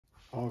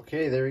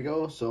Okay, there we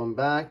go. So I'm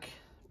back.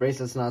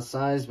 Bracelet's not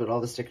sized, but all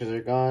the stickers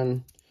are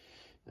gone.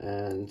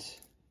 And,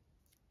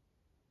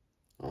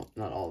 oh,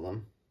 not all of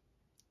them.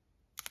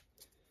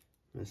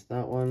 Missed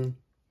that one.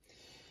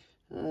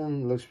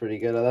 And looks pretty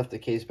good. I left the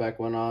case back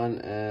one on,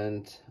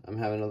 and I'm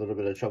having a little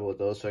bit of trouble with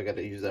those, so I got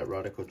to use that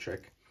Rodico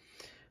trick.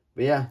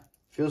 But yeah,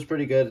 feels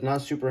pretty good.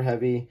 Not super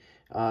heavy.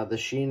 The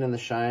sheen and the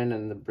shine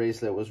and the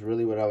bracelet was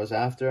really what I was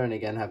after. And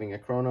again, having a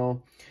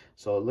chrono.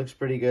 So it looks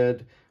pretty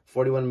good.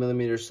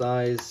 41mm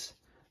size.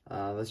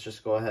 Let's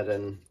just go ahead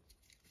and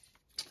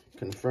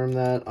confirm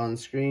that on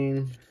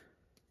screen.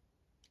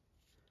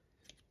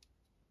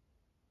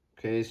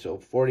 Okay, so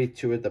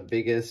 42 at the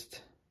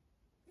biggest,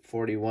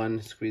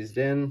 41 squeezed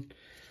in,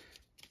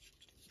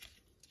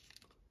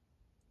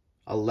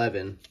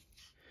 11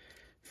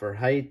 for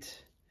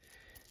height,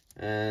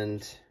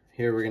 and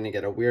here we're gonna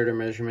get a weirder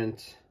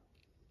measurement,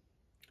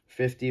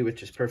 50,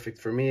 which is perfect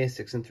for me,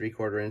 6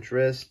 3/4 inch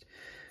wrist,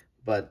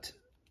 but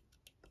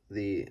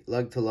the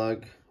lug to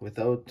lug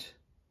without,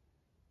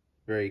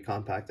 very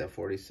compact at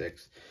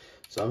 46.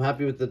 So I'm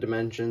happy with the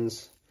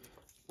dimensions.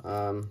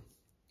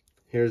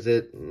 Here's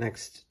it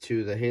next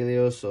to the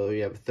Helios. So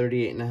you have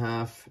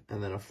 38.5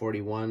 and then a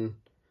 41.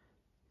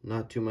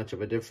 Not too much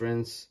of a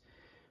difference.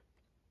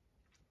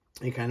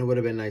 It kind of would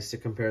have been nice to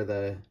compare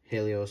the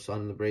Helios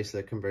on the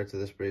bracelet compared to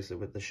this bracelet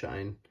with the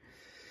shine.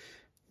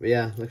 But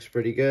yeah, looks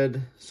pretty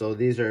good. So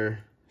these are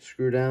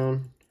screw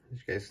down. As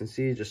you guys can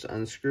see, just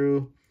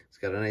unscrew. It's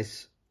got a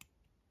nice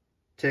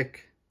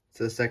tick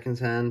to the seconds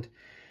hand.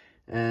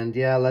 And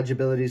yeah,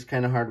 legibility is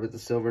kind of hard with the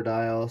silver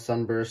dial,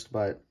 sunburst,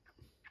 but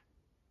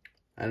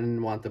I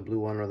didn't want the blue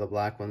one or the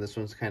black one. This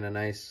one's kind of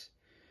nice.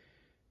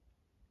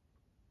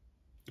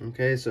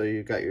 Okay, so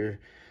you got your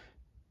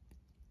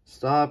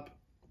stop,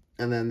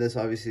 and then this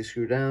obviously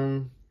screw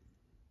down,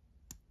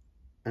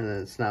 and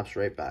then it snaps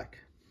right back.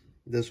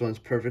 This one's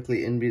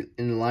perfectly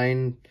in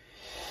line,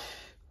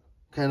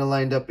 kind of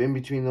lined up in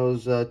between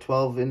those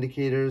 12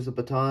 indicators, the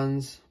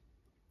batons.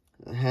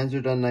 The hands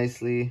are done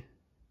nicely.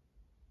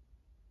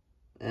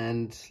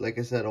 And like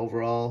I said,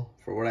 overall,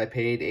 for what I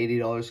paid,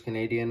 $80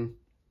 Canadian,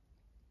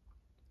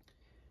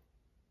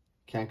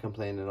 can't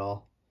complain at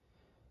all.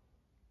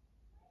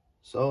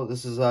 So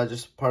this is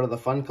just part of the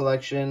fun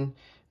collection.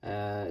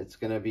 It's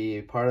going to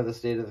be part of the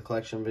state of the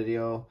collection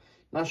video.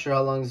 Not sure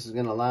how long this is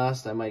going to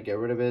last. I might get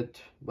rid of it,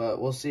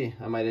 but we'll see.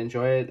 I might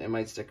enjoy it. It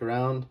might stick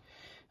around,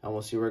 and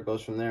we'll see where it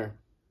goes from there.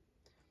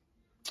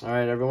 All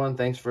right, everyone.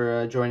 Thanks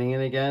for joining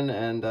in again,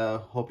 and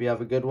hope you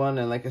have a good one.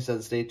 And like I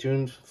said, stay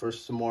tuned for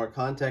some more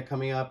content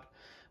coming up.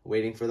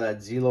 Waiting for that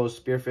Zelo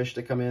Spearfish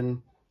to come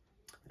in.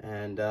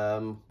 And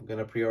I'm going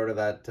to pre-order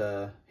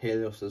that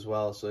Helios as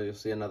well. So you'll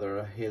see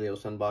another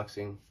Helios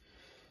unboxing.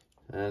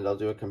 And I'll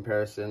do a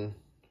comparison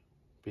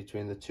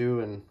between the two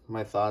and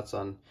my thoughts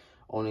on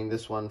owning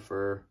this one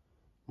for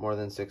more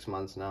than 6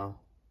 months now.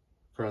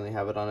 Currently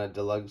have it on a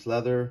Deluxe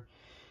leather.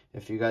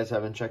 If you guys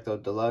haven't checked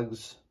out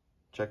Deluxe,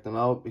 check them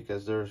out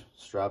because their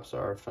straps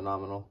are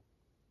phenomenal.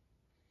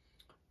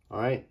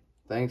 All right,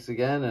 thanks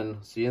again,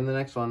 and see you in the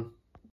next one.